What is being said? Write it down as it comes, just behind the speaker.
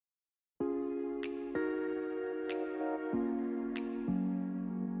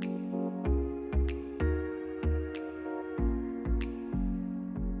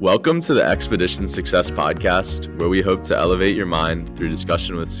Welcome to the Expedition Success Podcast, where we hope to elevate your mind through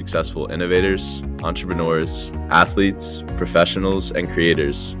discussion with successful innovators, entrepreneurs, athletes, professionals, and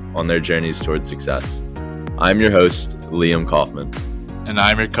creators on their journeys towards success. I'm your host, Liam Kaufman. And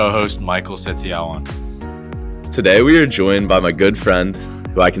I'm your co-host, Michael Setiawan. Today we are joined by my good friend,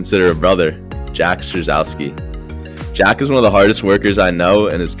 who I consider a brother, Jack Strzalski. Jack is one of the hardest workers I know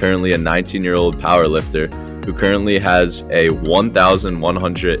and is currently a 19-year-old powerlifter who currently has a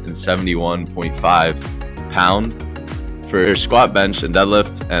 1,171.5 pound for squat, bench, and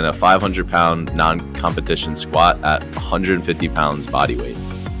deadlift, and a 500-pound non-competition squat at 150 pounds body weight,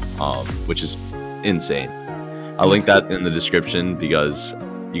 which is insane. I'll link that in the description because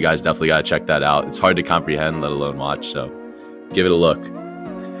you guys definitely got to check that out. It's hard to comprehend, let alone watch, so give it a look.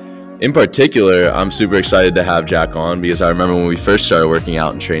 In particular, I'm super excited to have Jack on because I remember when we first started working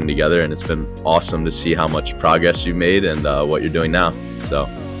out and training together, and it's been awesome to see how much progress you've made and what you're doing now. So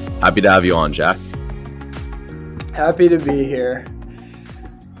happy to have you on, Jack. Happy to be here.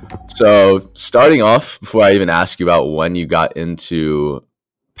 So starting off, before I even ask you about when you got into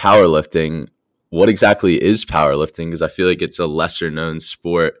powerlifting, what exactly is powerlifting? Because I feel like it's a lesser known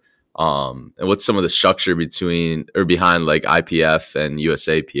sport. And what's some of the structure behind like IPF and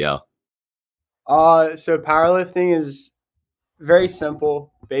USAPL? So powerlifting is very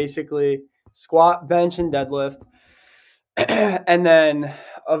simple. Basically, squat, bench, and deadlift. And then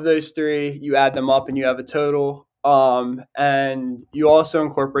of those three, you add them up and you have a total. And you also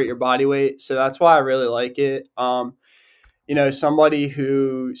incorporate your body weight. So that's why I really like it. Somebody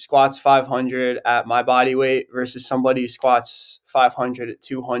who squats 500 at my body weight versus somebody who squats 500 at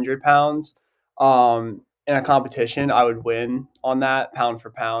 200 pounds. In a competition, I would win on that pound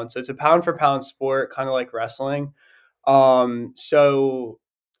for pound. So it's a pound for pound sport, kind of like wrestling. So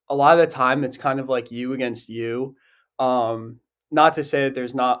a lot of the time it's kind of like you against you. Not to say that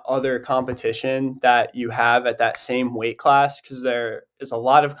there's not other competition that you have at that same weight class, because there is a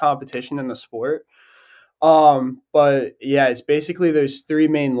lot of competition in the sport. But yeah, it's basically those three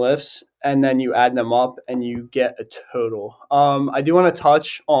main lifts and then you add them up and you get a total. I do want to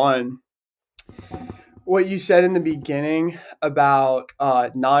touch on what you said in the beginning about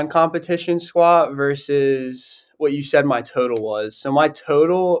non-competition squat versus what you said my total was. So my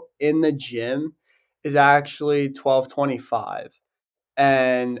total in the gym is actually 1225,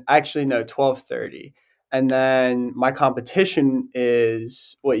 and actually no, 1230. And then my competition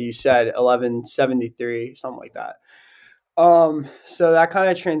is what you said, 1173, something like that. So that kind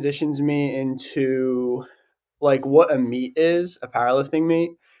of transitions me into like what a meet is, a powerlifting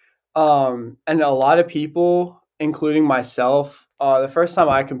meet. And a lot of people, including myself, the first time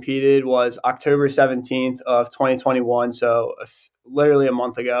I competed was October 17th of 2021. So literally a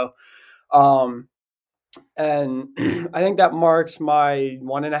month ago. And I think that marks my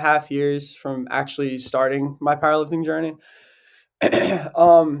 1.5 years from actually starting my powerlifting journey.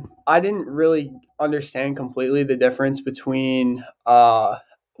 I didn't really understand completely the difference between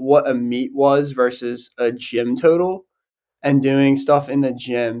what a meet was versus a gym total and doing stuff in the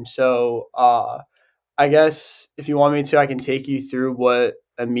gym. So I guess if you want me to, I can take you through what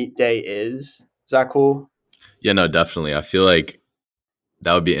a meet day is. Is that cool? Yeah, no, definitely. I feel like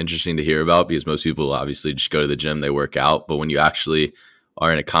that would be interesting to hear about because most people obviously just go to the gym, they work out. But when you actually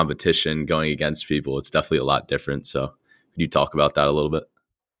are in a competition going against people, it's definitely a lot different. So could you talk about that a little bit?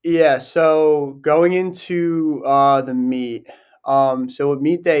 Yeah, so going into the meet. So what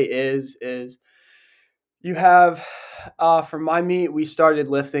meet day is you have for my meet, we started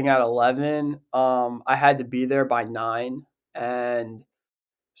lifting at 11. I had to be there by 9, and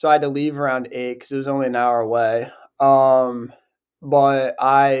so I had to leave around 8 because it was only an hour away. But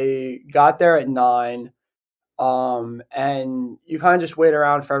I got there at 9, and you kind of just wait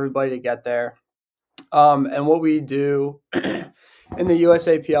around for everybody to get there. And what we do in the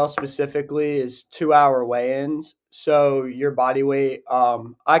USAPL specifically is 2-hour weigh-ins. So your body weight,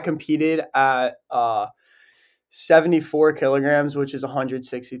 I competed at 74 kilograms, which is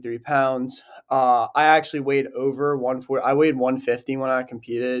 163 pounds. I actually weighed over 140. I weighed 150 when I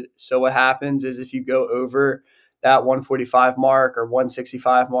competed. So what happens is if you go over that 145 mark or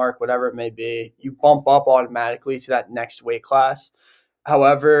 165 mark, whatever it may be, you bump up automatically to that next weight class.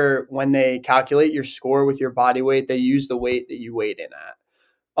 However, when they calculate your score with your body weight, they use the weight that you weighed in at.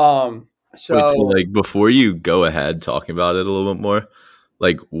 Wait, so like before you go ahead talking about it a little bit more,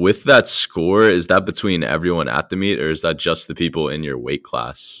 like with that score, is that between everyone at the meet or is that just the people in your weight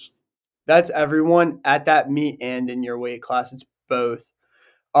class? That's everyone at that meet and in your weight class. It's both.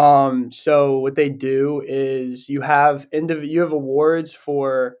 So what they do is you have awards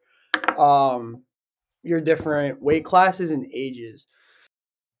for your different weight classes and ages.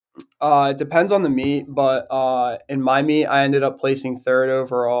 It depends on the meet, but in my meet, I ended up placing third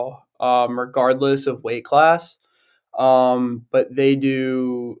overall, regardless of weight class. But they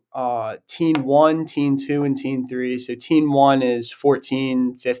do teen one, teen two, and teen three. So teen one is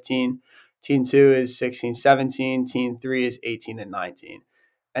 14, 15. Teen two is 16, 17. Teen three is 18 and 19.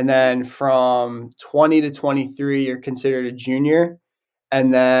 And then from 20 to 23, you're considered a junior.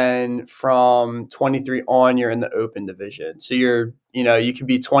 And then from 23 on, you're in the open division. So you could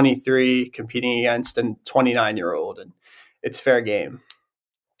be 23 competing against a 29-year-old, and it's fair game.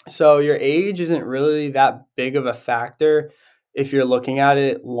 So your age isn't really that big of a factor if you're looking at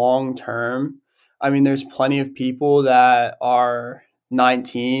it long term. I mean, there's plenty of people that are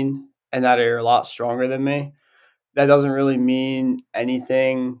 19 and that are a lot stronger than me. That doesn't really mean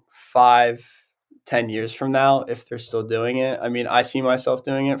anything 5, 10 years from now if they're still doing it. I mean, I see myself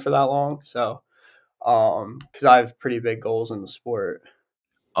doing it for that long. So, because I have pretty big goals in the sport.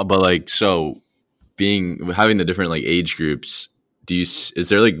 But like, so having the different like age groups, is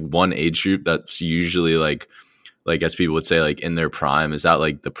there like one age group that's usually like as people would say like in their prime? Is that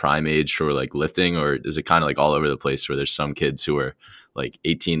like the prime age for like lifting, or is it kind of like all over the place where there's some kids who are like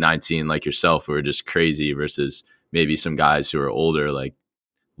 18, 19 like yourself who are just crazy versus maybe some guys who are older like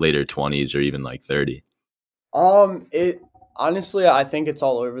later 20s or even like 30? It honestly, I think it's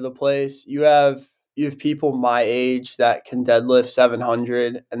all over the place. You have people my age that can deadlift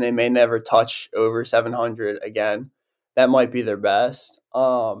 700 and they may never touch over 700 again. That might be their best.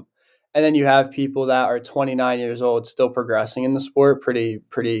 And then you have people that are 29 years old still progressing in the sport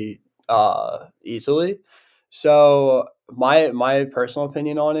pretty easily. So my personal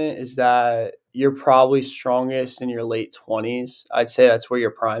opinion on it is that you're probably strongest in your late 20s. I'd say that's where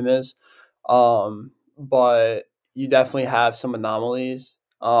your prime is. But you definitely have some anomalies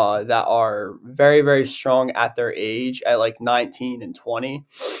that are very, very strong at their age at like 19 and 20,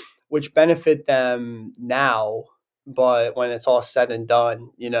 which benefit them now. But when it's all said and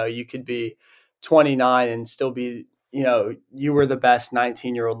done, you could be 29 and still be, you were the best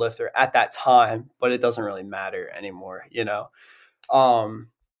 19-year-old lifter at that time, but it doesn't really matter anymore. Um,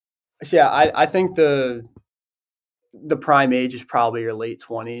 so yeah, I think the prime age is probably your late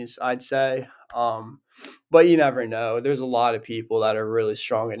 20s, I'd say. But you never know. There's a lot of people that are really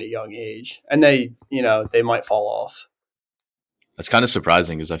strong at a young age, and they might fall off. That's kind of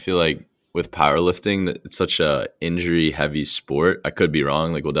surprising because I feel like with powerlifting that it's such a injury heavy sport. I could be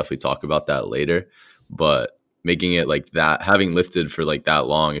wrong. Like we'll definitely talk about that later, but making it like that, having lifted for like that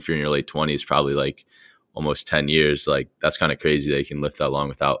long, if you're in your late 20s, probably like almost 10 years, like that's kind of crazy that you can lift that long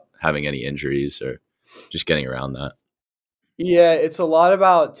without having any injuries or just getting around that. Yeah, it's a lot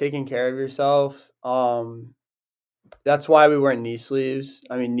about taking care of yourself. That's why we wear knee sleeves.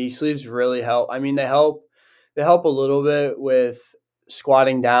 I mean, knee sleeves really help. I mean, they help a little bit with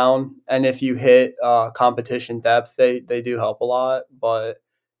squatting down, and if you hit competition depth, they do help a lot. But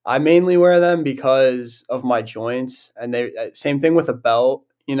I mainly wear them because of my joints, and they same thing with a belt.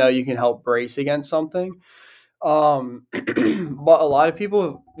 You can help brace against something. But a lot of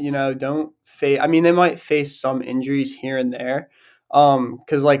people, don't face. I mean, they might face some injuries here and there,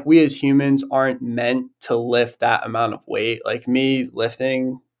 because like we as humans aren't meant to lift that amount of weight. Like me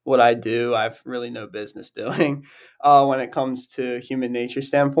lifting what I do, I've really no business doing, when it comes to human nature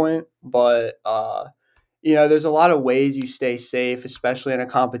standpoint. But there's a lot of ways you stay safe, especially in a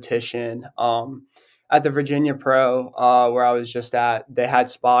competition. At the Virginia Pro, where I was just at, they had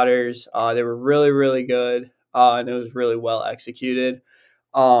spotters. They were really, really good, and it was really well executed.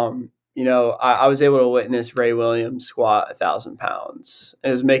 I was able to witness Ray Williams squat 1,000 pounds.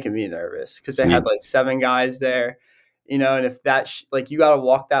 It was making me nervous because they had like 7 guys there. And if like you got to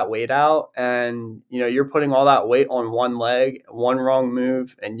walk that weight out, and you're putting all that weight on one leg, one wrong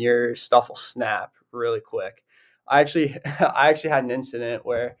move, and your stuff will snap really quick. I actually had an incident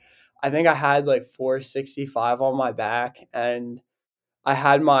where I think I had like 465 on my back, and I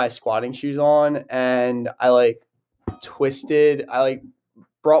had my squatting shoes on, and I like twisted. I like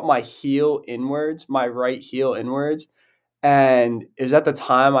brought my heel inwards, my right heel inwards, and it was at the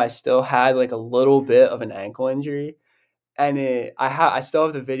time I still had like a little bit of an ankle injury, and I still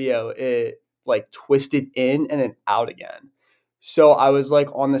have the video. It like twisted in and then out again. So I was like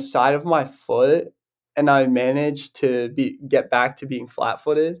on the side of my foot, and I managed to get back to being flat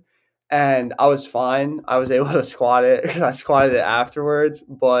footed, and I was fine. I was able to squat it because I squatted it afterwards,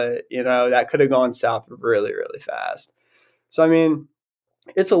 but that could have gone south really, really fast. So I mean,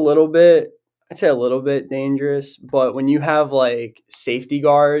 it's a little bit, I'd say a little bit dangerous, but when you have like safety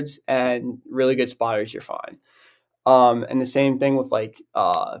guards and really good spotters, you're fine. And the same thing with like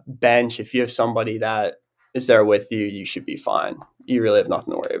bench. If you have somebody that is there with you, you should be fine. You really have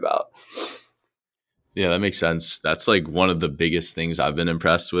nothing to worry about. Yeah, that makes sense. That's like one of the biggest things I've been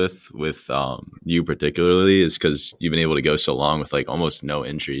impressed with you particularly is because you've been able to go so long with like almost no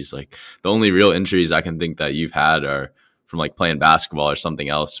injuries. Like the only real injuries I can think that you've had are from like playing basketball or something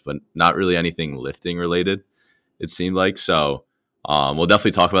else, but not really anything lifting related. It seemed like so. We'll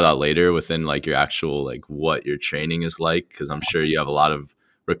definitely talk about that later within like your actual like what your training is like because I'm sure you have a lot of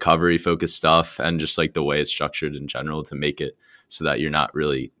recovery focused stuff and just like the way it's structured in general to make it so that you're not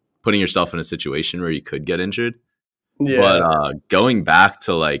really putting yourself in a situation where you could get injured. But Yeah. going back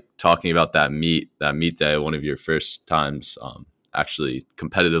to like talking about that meet day, one of your first times actually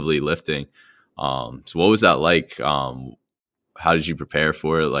competitively lifting. So what was that like? How did you prepare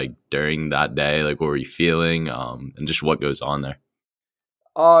for it? Like during that day, like what were you feeling? And just what goes on there?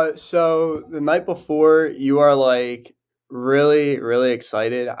 So the night before, you are like really, really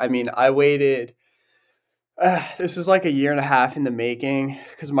excited. I mean, I waited. This was like a year and a half in the making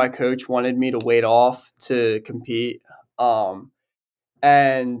because my coach wanted me to wait off to compete. Um,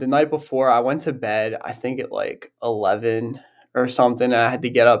 and the night before, I went to bed. I think at like 11 or something. And I had to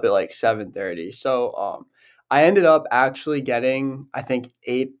get up at like 7:30. So I ended up actually getting I think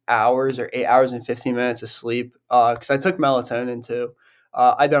 8 hours or 8 hours and 15 minutes of sleep because I took melatonin too.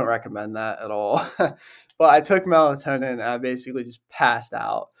 I don't recommend that at all, but I took melatonin and I basically just passed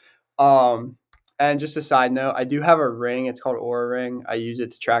out. Um, and just a side note, I do have a ring. It's called Aura Ring. I use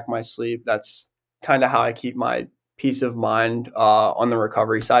it to track my sleep. That's kind of how I keep my peace of mind on the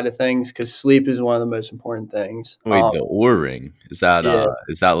recovery side of things because sleep is one of the most important things. Wait, the Oura ring Yeah,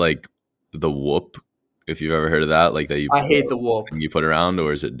 is that like the whoop? If you've ever heard of that, like that you I hate the the wolf. thing you put around,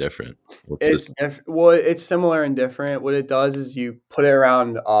 or is it different? What's this? Well, it's similar and different. What it does is you put it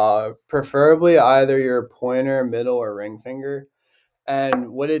around, preferably either your pointer, middle, or ring finger. And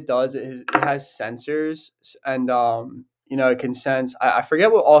what it does is it has sensors, and it can sense. I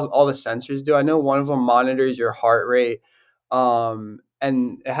forget what all the sensors do. I know one of them monitors your heart rate, and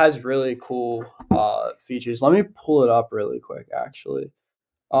it has really cool features. Let me pull it up really quick, actually.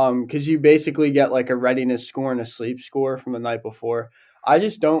 Because you basically get like a readiness score and a sleep score from the night before. I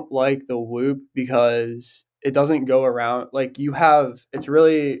just don't like the Whoop because it doesn't go around. Like it's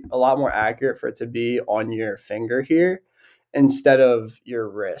really a lot more accurate for it to be on your finger here instead of your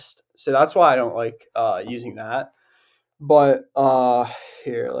wrist. So that's why I don't like using that. But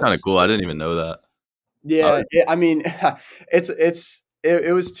here, Kind of let's cool. I didn't even know that. I yeah, would, I mean,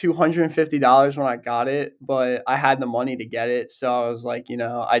 it was $250 when I got it, but I had the money to get it, so I was like,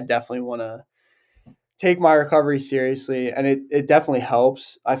 I definitely want to take my recovery seriously, and it definitely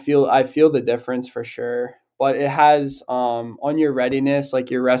helps. I feel the difference for sure. But it has on your readiness, like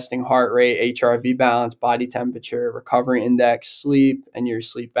your resting heart rate, HRV balance, body temperature, recovery index, sleep, and your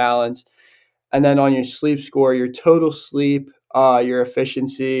sleep balance. And then on your sleep score, your total sleep, your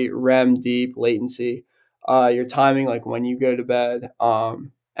efficiency, REM, deep, latency, your timing, like when you go to bed,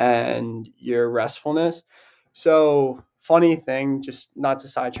 and your restfulness. So, funny thing, just not to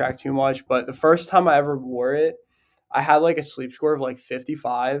sidetrack too much, but the first time I ever wore it, I had like a sleep score of like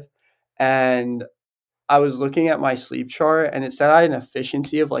 55. And I was looking at my sleep chart and it said I had an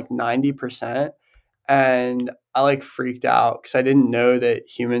efficiency of like 90%. And I like freaked out because I didn't know that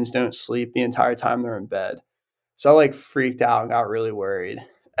humans don't sleep the entire time they're in bed. So I like freaked out and got really worried.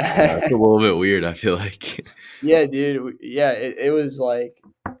 yeah, that's a little bit weird. I feel like. Yeah, dude. Yeah, it was like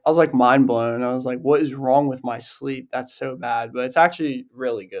I was like mind blown. I was like, what is wrong with my sleep? That's so bad. But it's actually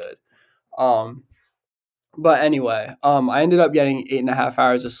really good. Um, but anyway, I ended up getting 8.5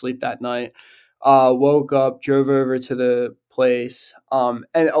 hours of sleep that night. Woke up, drove over to the place. And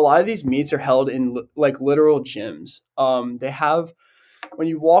a lot of these meets are held in like literal gyms. They have when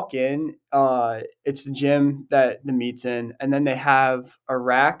you walk in, it's the gym that the meet's in, and then they have a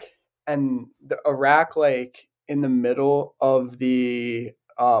rack, and a rack like in the middle of the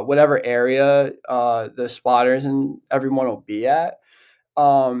whatever area the spotters and everyone will be at.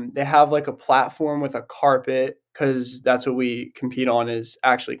 They have like a platform with a carpet because that's what we compete on is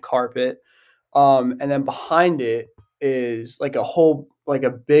actually carpet. And then behind it is like a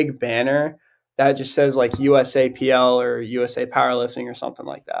big banner that just says like USAPL or USA Powerlifting or something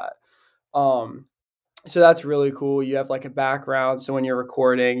like that. Um, so that's really cool. You have like a background, so when you're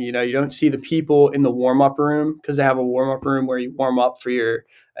recording, you don't see the people in the warm up room because they have a warm up room where you warm up for your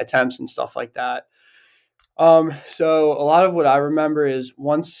attempts and stuff like that. So a lot of what I remember is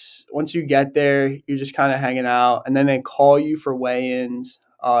once you get there, you're just kind of hanging out, and then they call you for weigh-ins.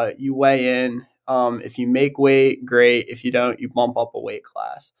 You weigh in. If you make weight, great. If you don't, you bump up a weight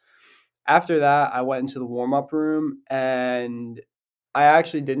class. After that, I went into the warm-up room, and I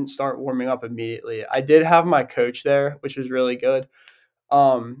actually didn't start warming up immediately. I did have my coach there, which was really good.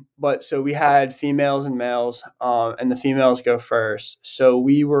 But so we had females and males, and the females go first. So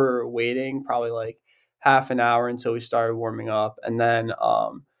we were waiting probably like half an hour until we started warming up, and then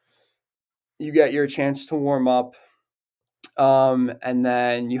you get your chance to warm up, and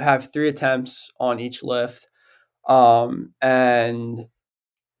then you have 3 attempts on each lift, and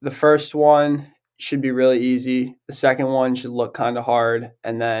the first one should be really easy. The second one should look kind of hard,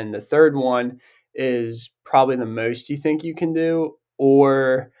 and then the third one is probably the most you think you can do,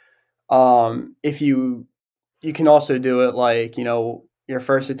 or if you can also do it like, your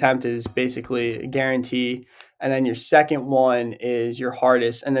first attempt is basically a guarantee, and then your second one is your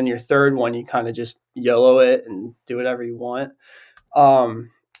hardest, and then your third one you kind of just YOLO it and do whatever you want. Um,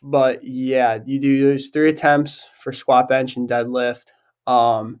 but yeah, you do those 3 attempts for squat, bench, and deadlift.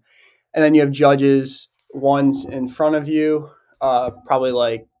 And then you have judges, one's in front of you, probably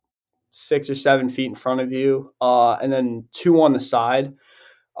like 6 or 7 feet in front of you, and then two on the side.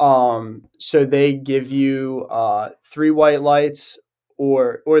 So they give you 3 white lights,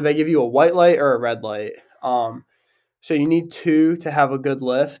 or they give you a white light or a red light. So you need two to have a good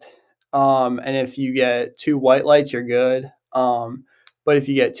lift. And if you get 2 white lights, you're good. But if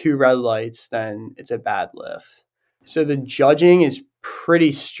you get 2 red lights, then it's a bad lift. So the judging is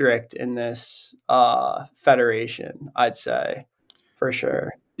pretty strict in this federation, I'd say, for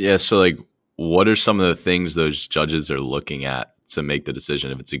sure. Yeah. So, like, what are some of the things those judges are looking at to make the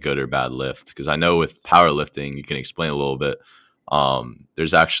decision if it's a good or bad lift? Because I know with powerlifting, you can explain a little bit.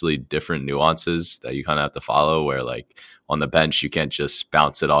 There's actually different nuances that you kind of have to follow, where like on the bench, you can't just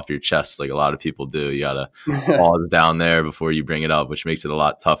bounce it off your chest like a lot of people do. You got to pause down there before you bring it up, which makes it a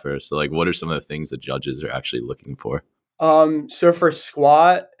lot tougher. So, like, what are some of the things that judges are actually looking for? So for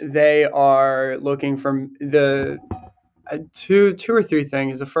squat, they are looking for the two or three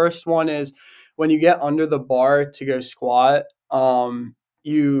things. The first one is when you get under the bar to go squat,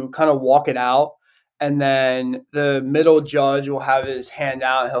 you kind of walk it out, and then the middle judge will have his hand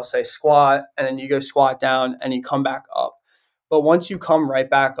out and he'll say squat, and then you go squat down and you come back up. But once you come right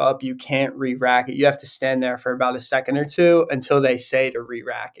back up, you can't re-rack it. You have to stand there for about a second or two until they say to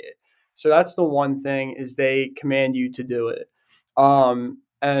re-rack it. So that's the one thing, is they command you to do it.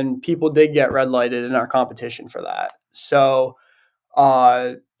 And people did get red lighted in our competition for that. So,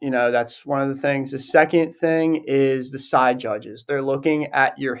 that's one of the things. The second thing is the side judges. They're looking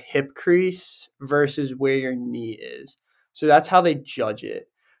at your hip crease versus where your knee is. So that's how they judge it.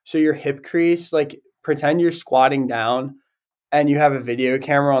 So your hip crease, like pretend you're squatting down and you have a video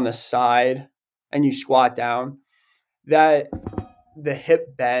camera on the side and you squat down, that the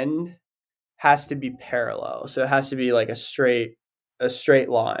hip bend has to be parallel. So it has to be like a straight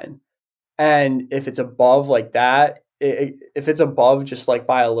line. And if it's above like that, if it's above just like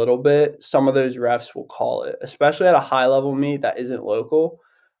by a little bit, some of those refs will call it, especially at a high level meet that isn't local.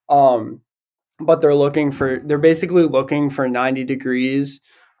 But they're basically looking for 90 degrees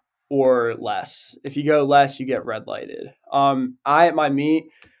or less. If you go less, you get red lighted. At my meet,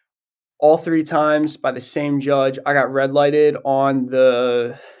 all 3 times by the same judge, I got red lighted on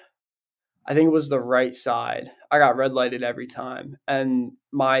I think it was the right side. I got red lighted every time. And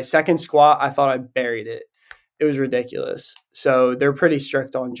my second squat, I thought I buried it. It was ridiculous. So they're pretty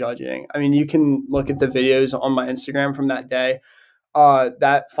strict on judging. I mean, you can look at the videos on my Instagram from that day.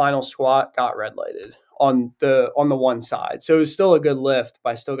 That final squat got red lighted on the one side. So it was still a good lift, but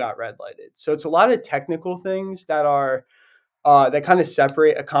I still got red lighted. So it's a lot of technical things that are that kind of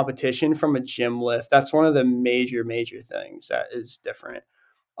separate a competition from a gym lift. That's one of the major things that is different.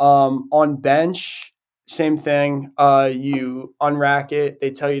 On bench, same thing. You unrack it. They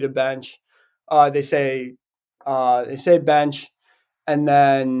tell you to bench. They say bench, and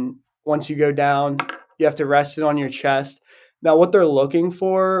then once you go down, you have to rest it on your chest. Now, what they're looking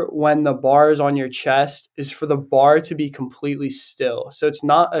for when the bar is on your chest is for the bar to be completely still. So it's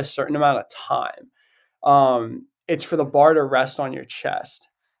not a certain amount of time. It's for the bar to rest on your chest.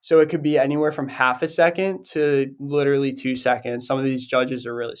 So it could be anywhere from half a second to literally 2 seconds. Some of these judges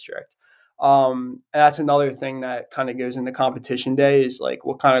are really strict. And that's another thing that kind of goes into competition day, is like,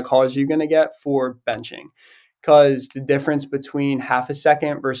 what kind of calls are you going to get for benching? Because the difference between half a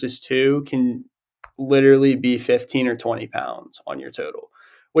second versus 2 can literally be 15 or 20 pounds on your total,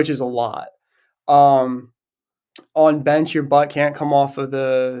 which is a lot. On bench, your butt can't come off of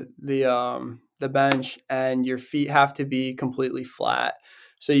the bench, and your feet have to be completely flat.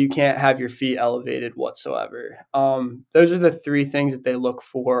 So you can't have your feet elevated whatsoever. Those are the 3 things that they look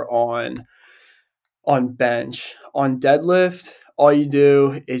for on bench. On deadlift, all you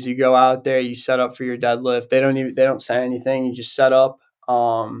do is you go out there, you set up for your deadlift. They don't say anything. You just set up,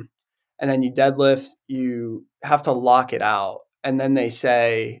 and then you deadlift. You have to lock it out, and then they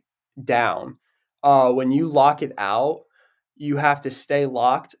say down. When you lock it out, you have to stay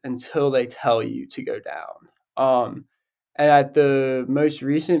locked until they tell you to go down. And at the most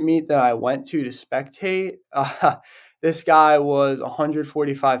recent meet that I went to spectate, this guy was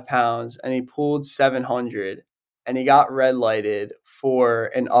 145 pounds and he pulled 700 and he got red lighted for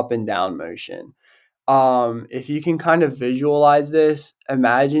an up and down motion. If you can kind of visualize this,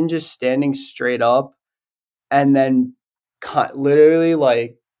 imagine just standing straight up and then literally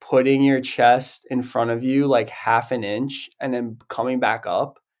like putting your chest in front of you like half an inch and then coming back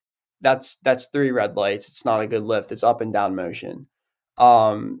up. That's 3 red lights. It's not a good lift. It's up and down motion.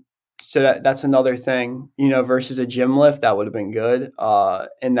 Um, so that's another thing, versus a gym lift that would have been good.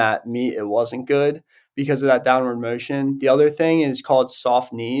 In that meet, it wasn't good because of that downward motion. The other thing is called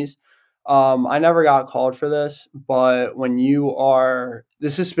soft knees. I never got called for this, but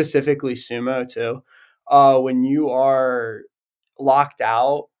this is specifically sumo too. When you are locked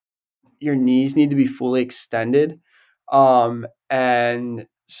out, your knees need to be fully extended. And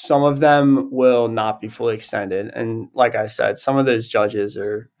some of them will not be fully extended. And like I said, some of those judges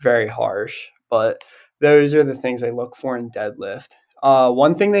are very harsh, but those are the things I look for in deadlift.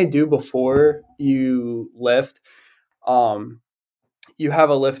 One thing they do before you lift, you have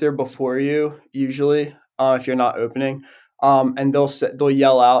a lifter before you usually, if you're not opening, and they'll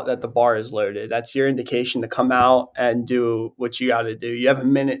yell out that the bar is loaded. That's your indication to come out and do what you got to do. You have a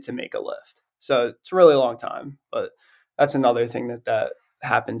minute to make a lift, so it's a really long time. But that's another thing that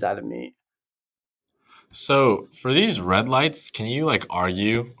happens at a meet. So for these red lights, can you like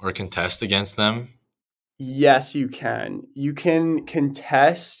argue or contest against them? Yes, you can. You can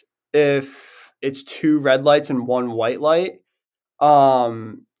contest if it's 2 red lights and 1 white light.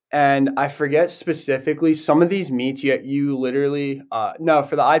 And I forget specifically some of these meets you literally no,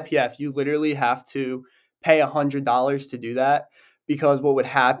 for the IPF you literally have to pay $100 to do that, because what would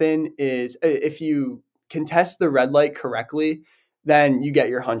happen is if you contest the red light correctly, then you get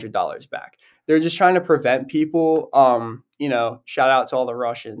your $100 back. They're just trying to prevent people. Shout out to all the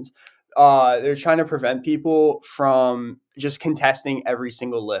Russians. They're trying to prevent people from just contesting every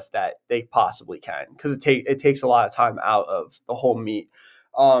single lift that they possibly can, because it takes a lot of time out of the whole meet.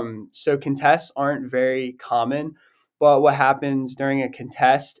 So contests aren't very common, but what happens during a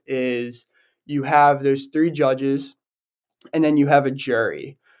contest is you have those 3 judges and then you have a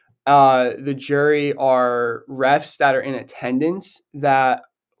jury. The jury are refs that are in attendance that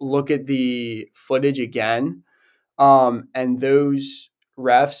look at the footage again, and those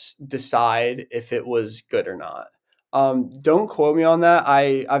refs decide if it was good or not. Don't quote me on that.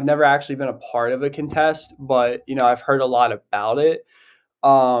 I've never actually been a part of a contest, but I've heard a lot about it.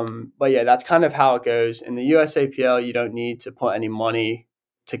 But yeah, that's kind of how it goes. In the USAPL, you don't need to put any money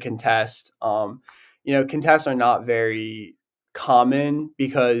to contest. Contests are not very common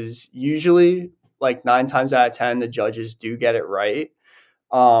because usually, like 9 times out of 10, the judges do get it right.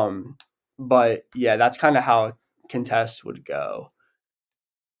 But yeah, that's kind of how contests would go.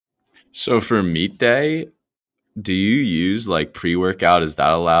 So for meet day, do you use like pre-workout? Is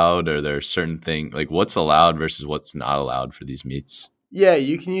that allowed? Or are there certain things like what's allowed versus what's not allowed for these meets? Yeah,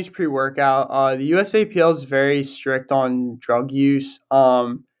 you can use pre-workout. The USAPL is very strict on drug use,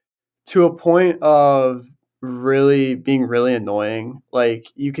 to a point of really being really annoying. Like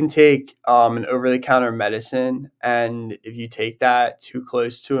you can take an over-the-counter medicine, and if you take that too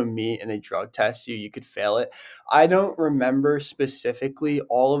close to a meet and they drug test you, you could fail it. I don't remember specifically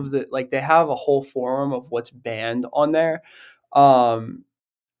all of they have a whole forum of what's banned on there. Um,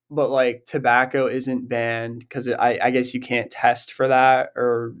 but like tobacco isn't banned because I guess you can't test for that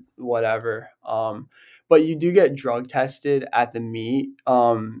or whatever. But you do get drug tested at the meet.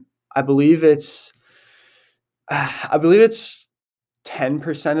 I believe it's I believe it's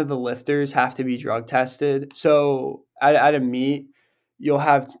 10% of the lifters have to be drug tested. So at a meet, you'll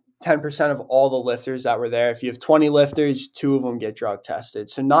have 10% of all the lifters that were there. If you have 20 lifters, 2 of them get drug tested.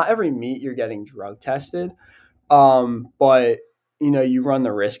 So not every meet you're getting drug tested. But you run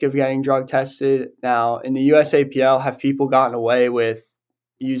the risk of getting drug tested. Now, in the USAPL, have people gotten away with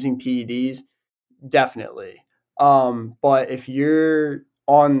using PEDs? Definitely. But if you're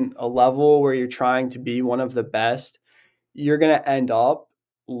on a level where you're trying to be one of the best, you're going to end up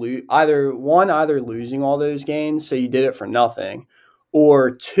either losing all those gains, so you did it for nothing,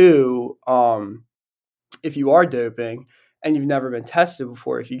 or 2, if you are doping and you've never been tested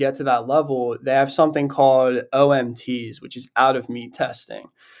before, if you get to that level, they have something called OMTs, which is out of meet testing.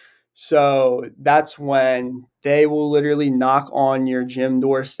 So that's when they will literally knock on your gym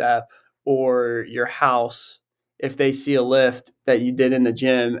doorstep or your house if they see a lift that you did in the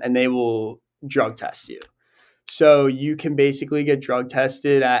gym, and they will drug test you. So you can basically get drug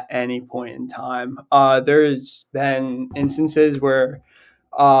tested at any point in time. There's been instances where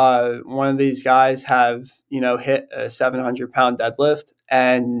one of these guys have hit a 700-pound deadlift,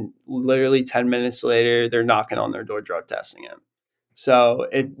 and literally 10 minutes later they're knocking on their door drug testing him. So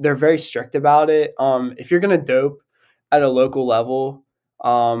they're very strict about it. If you're gonna dope at a local level,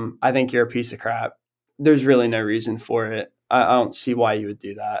 I think you're a piece of crap. There's really no reason for it. I don't see why you would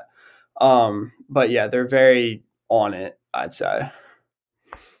do that. But yeah, they're very on it, I'd say.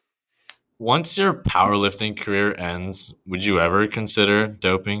 Once your powerlifting career ends, would you ever consider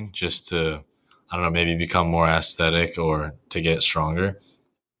doping just to, I don't know, maybe become more aesthetic or to get stronger?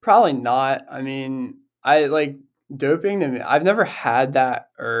 Probably not. I mean, I like doping to me. I've never had that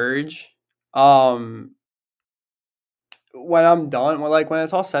urge. Um, when I'm done, when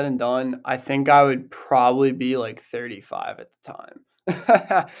it's all said and done, I think I would probably be like 35 at the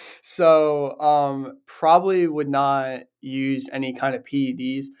time. So, probably would not use any kind of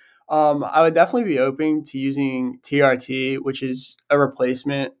PEDs. I would definitely be open to using TRT, which is a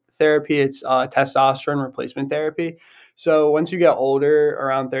replacement therapy. It's testosterone replacement therapy. So once you get older,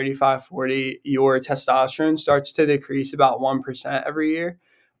 around 35, 40, your testosterone starts to decrease about 1% every year.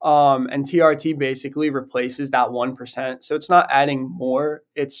 And TRT basically replaces that 1%. So it's not adding more;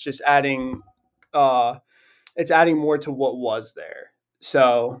 it's just uh, adding more to what was there.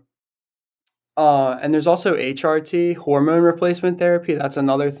 So, and there's also HRT, hormone replacement therapy. That's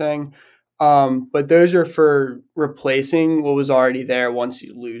another thing. But those are for replacing what was already there once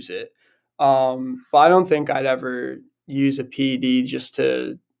you lose it. But I don't think I'd ever use a PED just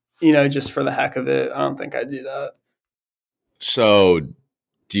for the heck of it. I don't think I'd do that. So,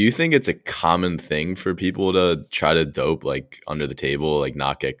 do you think it's a common thing for people to try to dope like under the table, like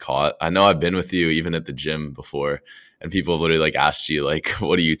not get caught? I know I've been with you even at the gym before, and people have literally like asked you like,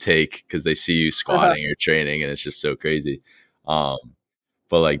 "What do you take?" Because they see you squatting or training, and it's just so crazy. Um,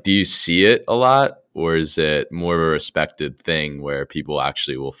 but like, do you see it a lot, or is it more of a respected thing where people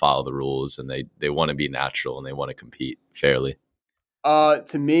actually will follow the rules and they want to be natural and they want to compete fairly?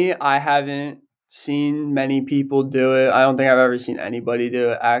 To me, I haven't seen many people do it. I don't think I've ever seen anybody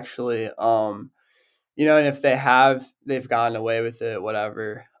do it actually. And if they have, they've gotten away with it,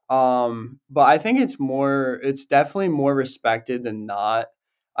 whatever. But I think it's definitely more respected than not.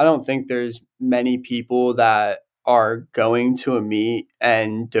 I don't think there's many people that are going to a meet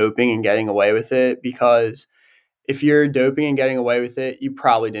and doping and getting away with it, because if you're doping and getting away with it, you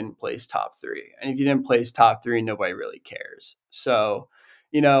probably didn't place top three. And if you didn't place top three, nobody really cares. So,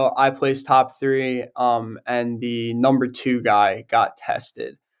 I placed top three, and the number two guy got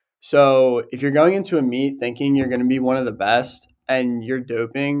tested. So if you're going into a meet thinking you're going to be one of the best and you're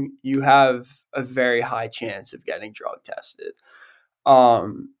doping, you have a very high chance of getting drug tested.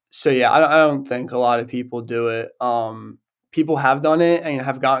 So yeah, I don't think a lot of people do it. People have done it and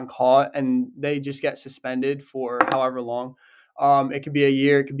have gotten caught, and they just get suspended for however long. It could be a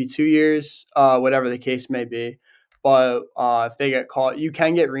year, it could be 2 years, whatever the case may be. But if they get caught, you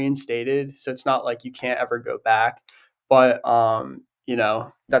can get reinstated. So it's not like you can't ever go back. But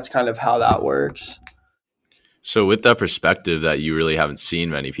that's kind of how that works. So, with that perspective that you really haven't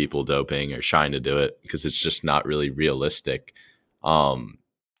seen many people doping or trying to do it because it's just not really realistic, um,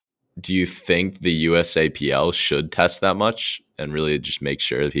 do you think the USAPL should test that much and really just make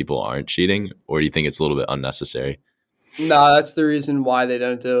sure that people aren't cheating, or do you think it's a little bit unnecessary? No, that's the reason why they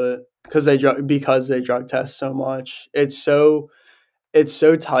don't do it, because they drug test so much. It's so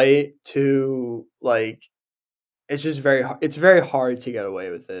tight to like. It's just it's very hard to get away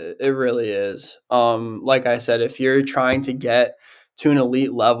with it. It really is. Like I said, if you're trying to get to an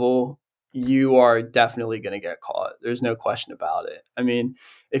elite level, you are definitely going to get caught. There's no question about it. I mean,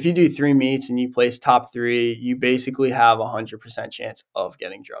 if you do three meets and you place top three, you basically have 100% chance of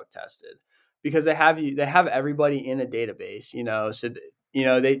getting drug tested, because they have everybody in a database. So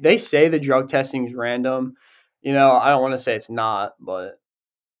they say the drug testing is random. I don't want to say it's not, but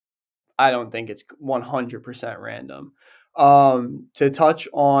I don't think it's 100% random. To touch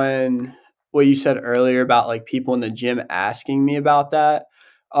on what you said earlier about like people in the gym asking me about that,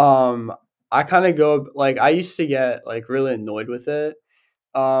 I kind of go like I used to get like really annoyed with it,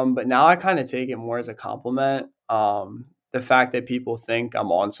 but now I kind of take it more as a compliment. The fact that people think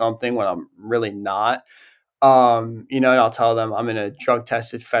I'm on something when I'm really not. And I'll tell them I'm in a drug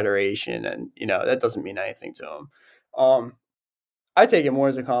tested federation, and that doesn't mean anything to them. I take it more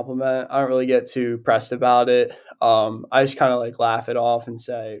as a compliment. I don't really get too pressed about it. I just kind of like laugh it off and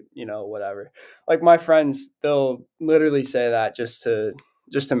say, whatever. Like my friends, they'll literally say that just to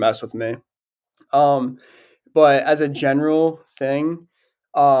mess with me. Um, but as a general thing,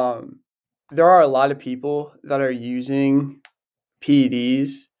 um, there are a lot of people that are using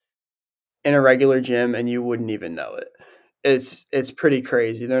PEDs in a regular gym and you wouldn't even know it. It's pretty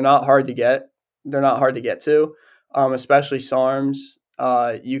crazy. They're not hard to get. They're not hard to get to, especially SARMs.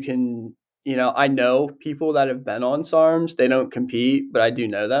 You can, I know people that have been on SARMs. They don't compete, but I do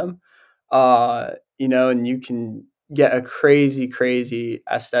know them. And you can get a crazy, crazy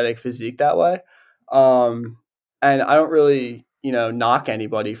aesthetic physique that way. Um, and I don't really, knock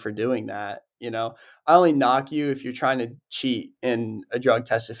anybody for doing that. I only knock you if you're trying to cheat in a drug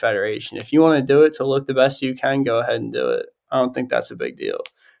tested federation. If you want to do it to look the best you can, go ahead and do it. I don't think that's a big deal.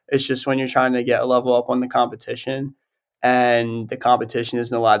 It's just when you're trying to get a level up on the competition and the competition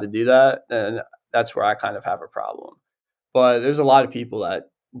isn't allowed to do that, then that's where I kind of have a problem. But there's a lot of people that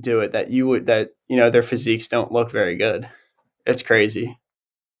do it that their physiques don't look very good. It's crazy.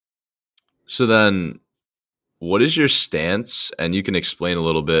 So then, what is your stance? And you can explain a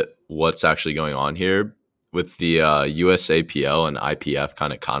little bit what's actually going on here with the USAPL and IPF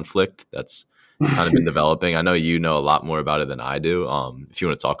kind of conflict that's kind of been developing. I know you know a lot more about it than I do. If you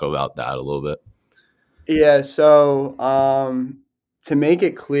want to talk about that a little bit. Yeah, so to make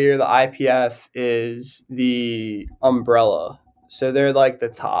it clear, the IPF is the umbrella. So they're like the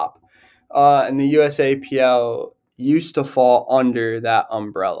top. And the USAPL used to fall under that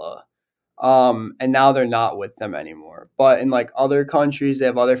umbrella. And now they're not with them anymore. But in like other countries, they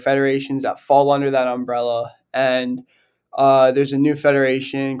have other federations that fall under that umbrella. And there's a new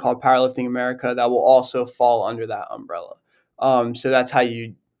federation called Powerlifting America that will also fall under that umbrella. So that's how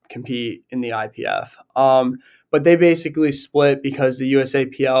you compete in the IPF. But they basically split because the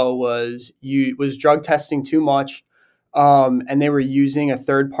USAPL was drug testing too much, and they were using a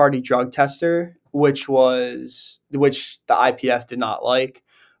third party drug tester, which the IPF did not like.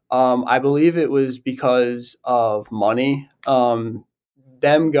 I believe it was because of money.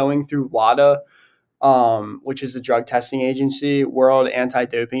 Them going through WADA, which is the drug testing agency, World Anti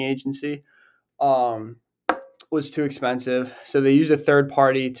Doping Agency. Um, was too expensive. So they used a third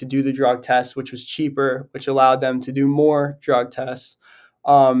party to do the drug test, which was cheaper, which allowed them to do more drug tests.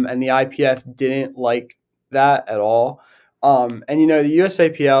 And the IPF didn't like that at all. The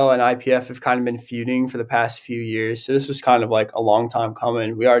USAPL and IPF have kind of been feuding for the past few years. So this was kind of like a long time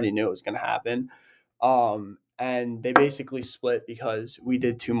coming. We already knew it was going to happen. And they basically split because we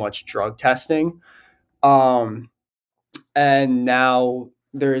did too much drug testing. Um, and now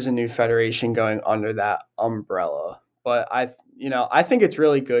there is a new federation going under that umbrella. But I think it's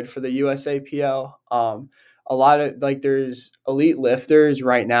really good for the USAPL. A lot of like there's elite lifters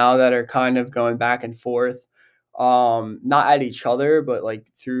right now that are kind of going back and forth, not at each other, but like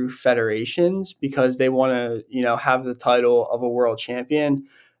through federations because they want to have the title of a world champion.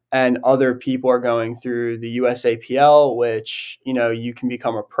 And other people are going through the USAPL, which you can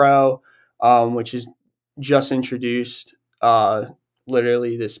become a pro, which is just introduced uh,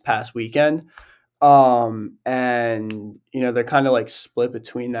 literally this past weekend. And they're kind of like split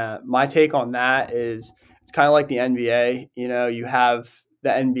between that. My take on that is it's kind of like the NBA. You have the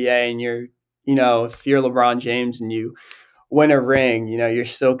NBA, and if you're LeBron James and you win a ring, you're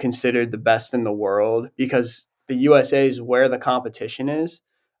still considered the best in the world because the USA is where the competition is.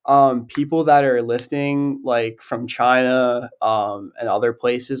 People that are lifting like from China and other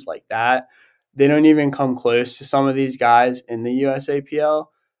places like that, they don't even come close to some of these guys in the USAPL.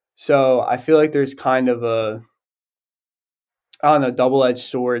 So I feel like there's kind of a, I don't know, double-edged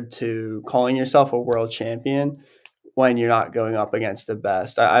sword to calling yourself a world champion when you're not going up against the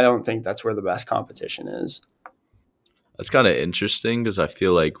best. I don't think that's where the best competition is. That's kind of interesting because I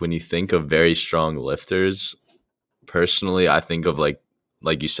feel like when you think of very strong lifters, personally, I think of like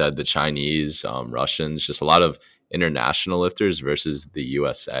you said, the Chinese, Russians, just a lot of international lifters versus the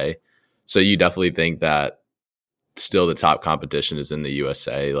USA. So you definitely think that still the top competition is in the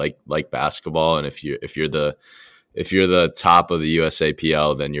USA, like basketball. And if you're the top of the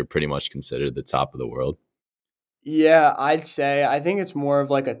USAPL, then you're pretty much considered the top of the world. Yeah, I think it's more of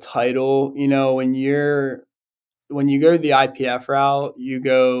like a title. When you go the IPF route, you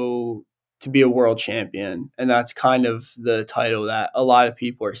go to be a world champion, and that's kind of the title that a lot of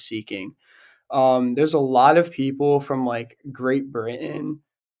people are seeking. There's a lot of people from like Great Britain,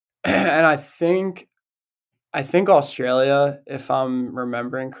 and I think Australia, if I'm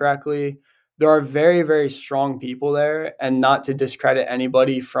remembering correctly, there are very, very strong people there. And not to discredit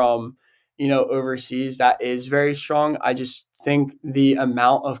anybody from, overseas that is very strong. I just think the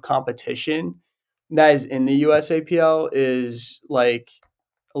amount of competition that is in the USAPL is like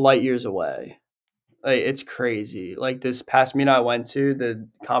light years away. Like it's crazy. Like this past meet I went to, the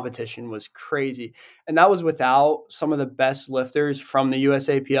competition was crazy, and that was without some of the best lifters from the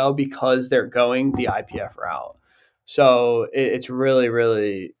USAPL because they're going the IPF route. So it's really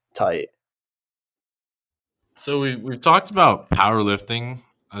really tight. So we've talked about powerlifting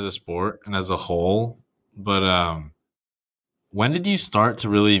as a sport and as a whole, but when did you start to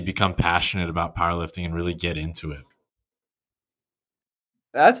really become passionate about powerlifting and really get into it?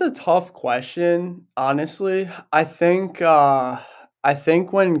 That's a tough question, honestly. I think when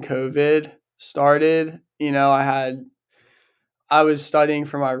COVID started, I was studying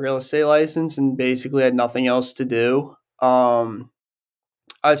for my real estate license and basically had nothing else to do.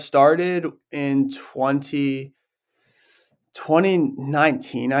 I started in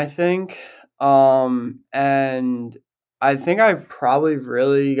 2019, I think. And I think I probably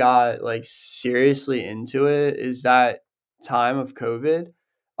really got like seriously into it is that time of COVID.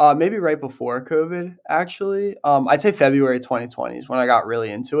 Maybe right before COVID, actually. I'd say February 2020 is when I got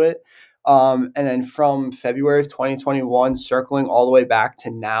really into it. And then from February of 2021, circling all the way back to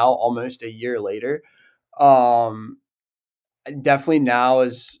now, almost a year later, um, definitely now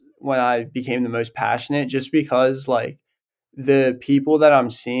is when I became the most passionate just because like the people that I'm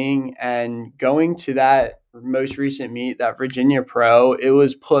seeing and going to that most recent meet, that Virginia Pro, it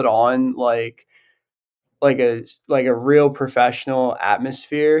was put on like a real professional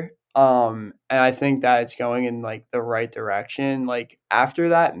atmosphere. And I think that it's going in like the right direction. Like after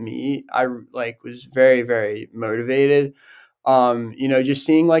that meet, I like was very, very motivated. Just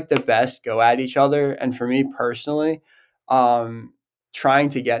seeing like the best go at each other. And for me personally, um, trying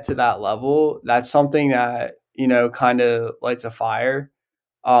to get to that level, that's something that, kind of lights a fire.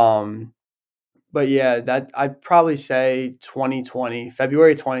 Um, but yeah, that I'd probably say 2020,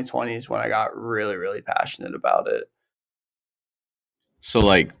 February 2020 is when I got really, really passionate about it. So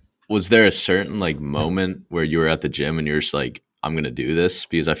like, was there a certain like moment where you were at the gym and you're just like, I'm gonna do this?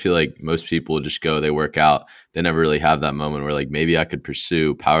 Because I feel like most people just go, they work out, they never really have that moment where like maybe I could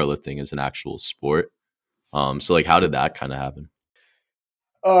pursue powerlifting as an actual sport. So like, how did that kind of happen?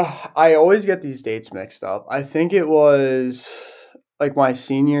 I always get these dates mixed up. I think it was like my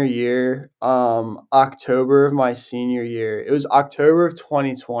senior year, October of my senior year. It was October of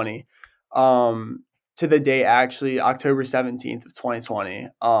 2020, to the date actually, October 17th of 2020.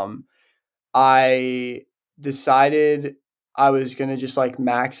 I decided I was gonna just like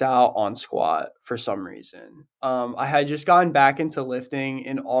max out on squat for some reason. I had just gotten back into lifting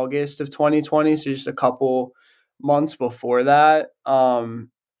in August of 2020, so just a couple months before that.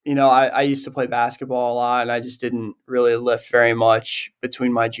 I used to play basketball a lot, and I just didn't really lift very much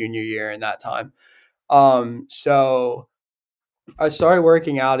between my junior year and that time. So I started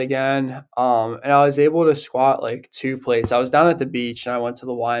working out again, and I was able to squat like two plates. I was down at the beach and I went to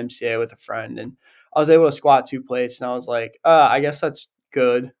the YMCA with a friend, and I was able to squat two plates. And I was like, I guess that's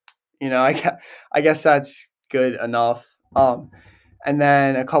good. I guess that's good enough. And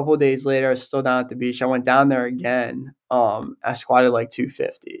then a couple of days later, I was still down at the beach. I went down there again. I squatted like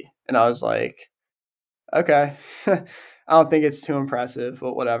 250, and I was like, okay, I don't think it's too impressive,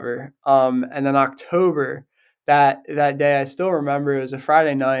 but whatever. And then October, that day, I still remember it was a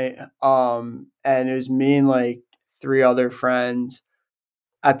Friday night. And it was me and like three other friends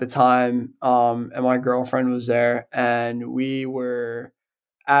at the time. And my girlfriend was there, and we were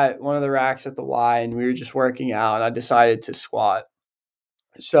at one of the racks at the Y, and we were just working out. And I decided to squat.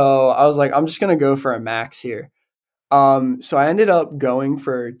 So I was like, I'm just gonna go for a max here. So I ended up going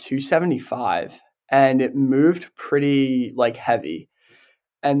for 275, and it moved pretty like heavy.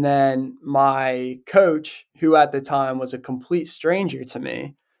 And then my coach, who at the time was a complete stranger to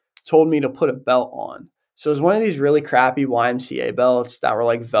me, told me to put a belt on. So it was one of these really crappy YMCA belts that were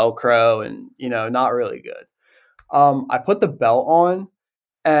like Velcro and, not really good. I put the belt on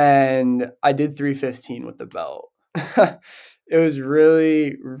and I did 315 with the belt. It was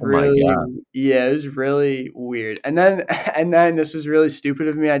really, Oh my really, god. yeah, it was really weird. And then, and then this was really stupid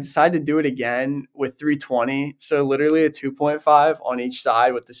of me. I decided to do it again with 320. So literally a 2.5 on each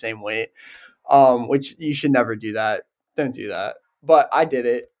side with the same weight, which you should never do that. Don't do that. But I did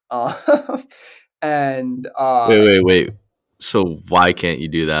it. And Wait. So why can't you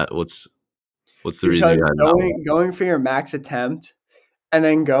do that? What's the reason because behind that one? going for your max attempt and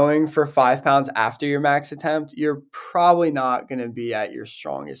then going for 5 pounds after your max attempt, you're probably not going to be at your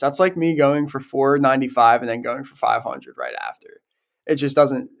strongest. That's like me going for 495 and then going for 500 right after. It just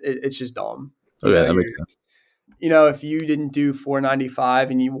doesn't. It's just dumb. Okay, that makes sense. If you didn't do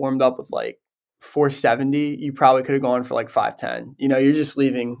 495 and you warmed up with like 470, you probably could have gone for like 510. You're just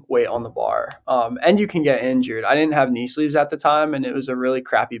leaving weight on the bar. And you can get injured. I didn't have knee sleeves at the time, and it was a really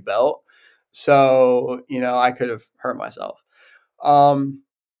crappy belt. So, I could have hurt myself. But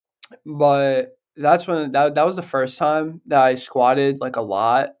that's when that was the first time that I squatted like a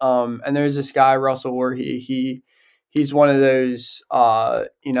lot. And there's this guy, Russell Warhe. He's one of those,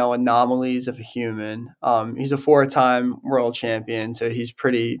 anomalies of a human. He's a 4-time world champion, so he's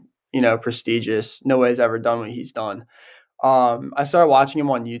pretty, prestigious. Nobody's ever done what he's done. I started watching him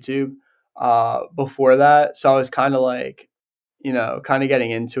on YouTube before that, so I was kind of like, kind of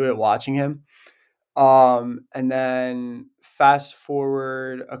getting into it, watching him. And then fast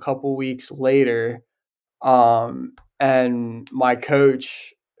forward a couple weeks later, and my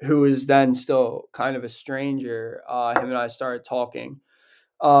coach, who was then still kind of a stranger, him and I started talking.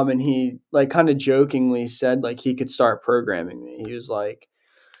 And he like kind of jokingly said like he could start programming me. He was like,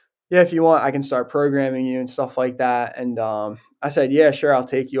 yeah, if you want, I can start programming you and stuff like that. And I said, yeah, sure, I'll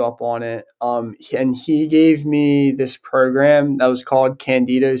take you up on it. And he gave me this program that was called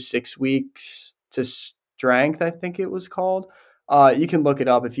Candido 6 Weeks to Strength, I think it was called. You can look it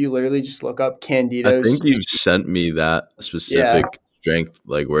up if you literally just look up Candido. I think you sent me that specific strength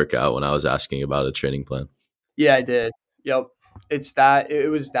like workout when I was asking about a training plan. Yeah, I did. Yep. It's that. It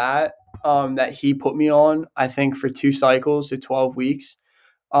was that that he put me on, I think, for 2 cycles, so 12 weeks.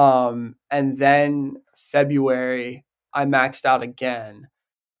 And then February, I maxed out again.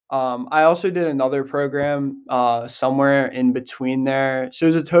 I also did another program somewhere in between there. So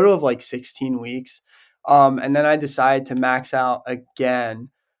it was a total of like 16 weeks. And then I decided to max out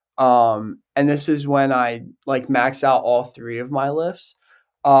again. And this is when I like maxed out all 3 of my lifts.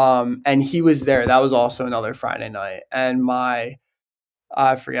 And he was there. That was also another Friday night. And I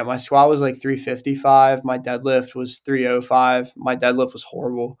forget, my squat was like 355. My deadlift was 305. My deadlift was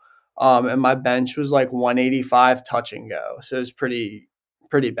horrible. And my bench was like 185 touch and go. So it was pretty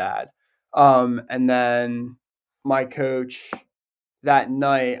bad. And then my coach that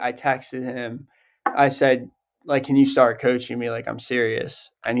night, I texted him. I said, like, can you start coaching me? Like, I'm serious.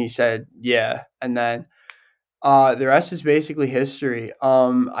 And he said, yeah. And then the rest is basically history.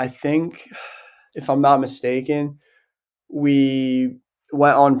 I think, if I'm not mistaken, we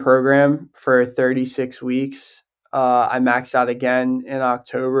went on program for 36 weeks. I maxed out again in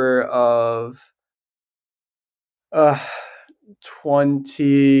October of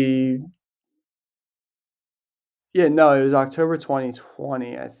 20. Yeah, no, it was October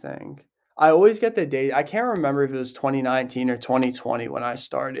 2020, I think. I always get the date. I can't remember if it was 2019 or 2020 when I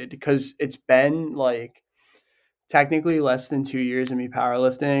started, because it's been like technically less than 2 years of me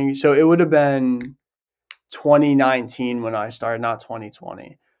powerlifting. So it would have been 2019 when I started, not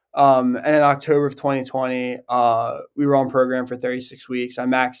 2020. And in October of 2020, we were on program for 36 weeks. I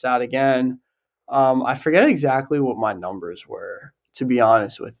maxed out again. I forget exactly what my numbers were, to be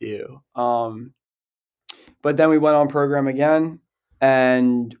honest with you. But then we went on program again,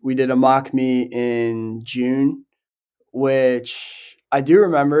 and we did a mock meet in June, which I do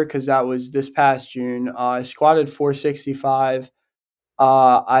remember because that was this past June. I squatted 465.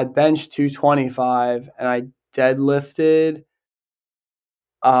 I benched 225, and I deadlifted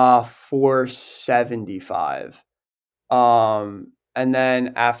 475. And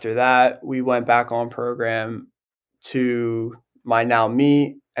then after that, we went back on program to my now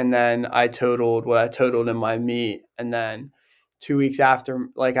meet, and then I totaled what I totaled in my meet. And then 2 weeks after,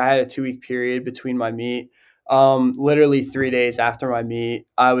 like I had a 2-week period between my meet. Literally 3 days after my meet,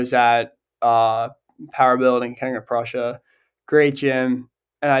 I was at Power Building, King of Prussia. Great gym,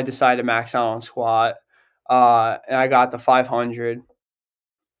 and I decided to max out on squat, and I got the 500.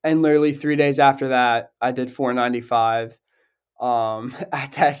 And literally 3 days after that, I did 495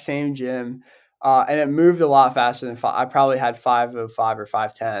 at that same gym, and it moved a lot faster than I probably had 505 or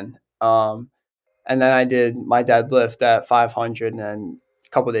 510. And then I did my deadlift at 500, and then a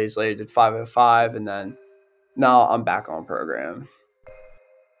couple of days later did 505, and then now I'm back on program.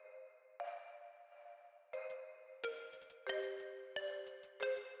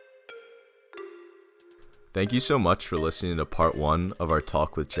 Thank you so much for listening to part 1 of our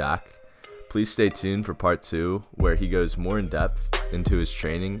talk with Jack. Please stay tuned for part 2, where he goes more in depth into his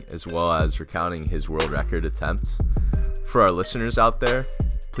training as well as recounting his world record attempt. For our listeners out there,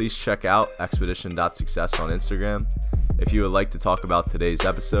 please check out expedition.success on Instagram. If you would like to talk about today's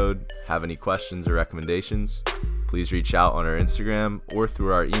episode, have any questions or recommendations, please reach out on our Instagram or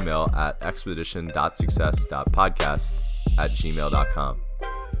through our email at expedition.success.podcast@gmail.com.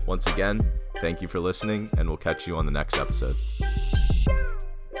 Once again, thank you for listening, and we'll catch you on the next episode.